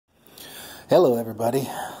Hello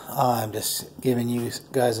everybody. I'm just giving you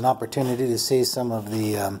guys an opportunity to see some of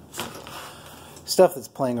the stuff that's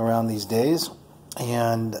playing around these days,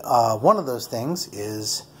 and one of those things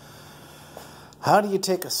is how do you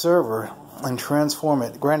take a server and transform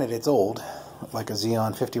it, granted it's old, like a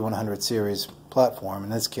Xeon 5100 series platform. In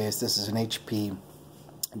this case this is an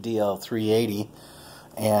HP-DL380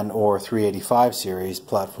 and or 385 series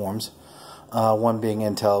platforms, one being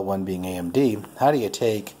Intel, one being AMD. How do you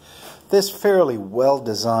take this fairly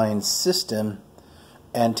well-designed system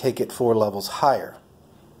and take it 4 levels higher?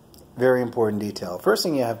 Very important detail. First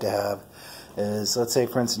thing you have to have is, let's say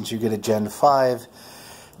for instance you get a Gen 5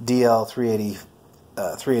 DL380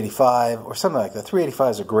 385 or something like that.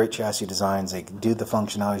 385s are great chassis designs. They can do the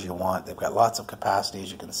functionalities you want. They've got lots of capacity,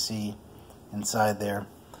 as you can see inside there.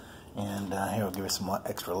 And here I'll give you some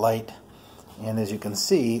extra light. And as you can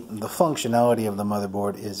see, the functionality of the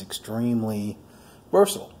motherboard is extremely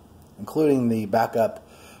versatile, including the backup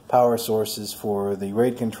power sources for the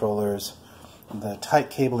RAID controllers, the tight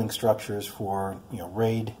cabling structures for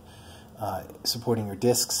RAID, supporting your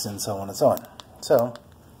disks, and so on and so on. So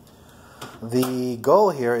the goal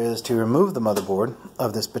here is to remove the motherboard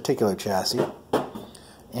of this particular chassis,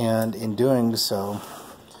 and in doing so,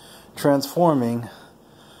 transforming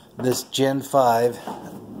this Gen 5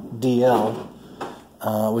 DL,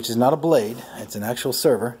 which is not a blade, it's an actual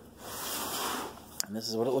server. And this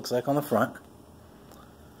is what it looks like on the front,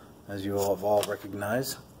 as you all have all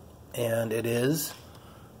recognized. And it is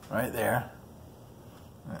right there.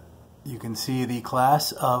 You can see the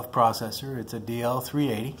class of processor. It's a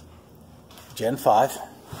DL380 Gen 5.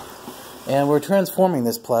 And we're transforming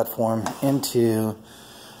this platform into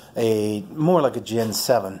a more like a Gen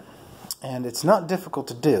 7. And it's not difficult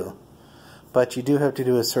to do, but you do have to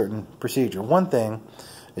do a certain procedure. One thing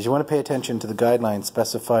is you want to pay attention to the guidelines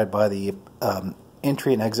specified by the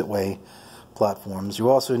entry and exit way platforms. You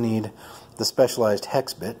also need the specialized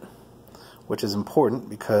hex bit, which is important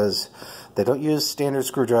because they don't use standard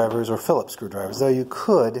screwdrivers or Phillips screwdrivers, though you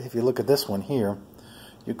could, if you look at this one here,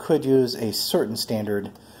 you could use a certain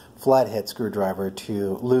standard flathead screwdriver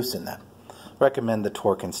to loosen that. Recommend the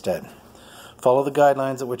Torque instead. Follow the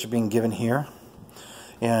guidelines of what you're being given here,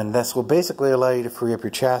 and this will basically allow you to free up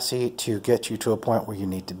your chassis to get you to a point where you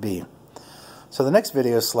need to be. So the next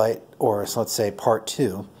video slide, or let's say part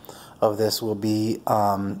 2 of this, will be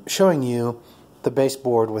showing you the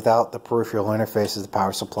baseboard without the peripheral interfaces, the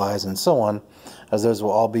power supplies, and so on, as those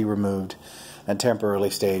will all be removed and temporarily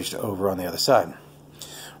staged over on the other side.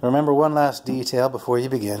 Remember one last detail before you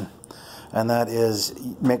begin, and that is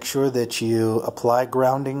make sure that you apply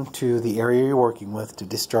grounding to the area you're working with to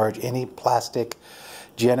discharge any plastic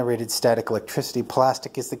generated static electricity.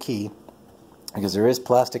 Plastic is the key, because there is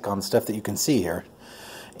plastic on stuff that you can see here,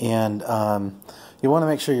 and you want to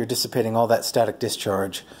make sure you're dissipating all that static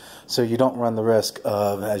discharge so you don't run the risk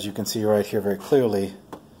of, as you can see right here very clearly,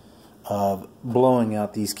 of blowing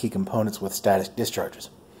out these key components with static discharges.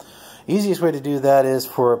 Easiest way to do that is,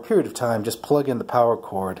 for a period of time, just plug in the power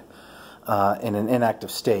cord in an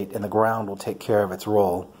inactive state, and the ground will take care of its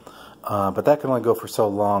role. But that can only go for so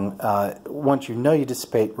long. Once you know you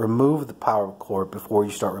dissipate, remove the power cord before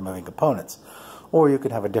you start removing components, or you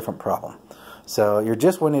could have a different problem. So you're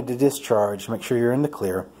just wanting to discharge, make sure you're in the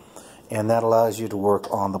clear, and that allows you to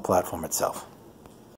work on the platform itself.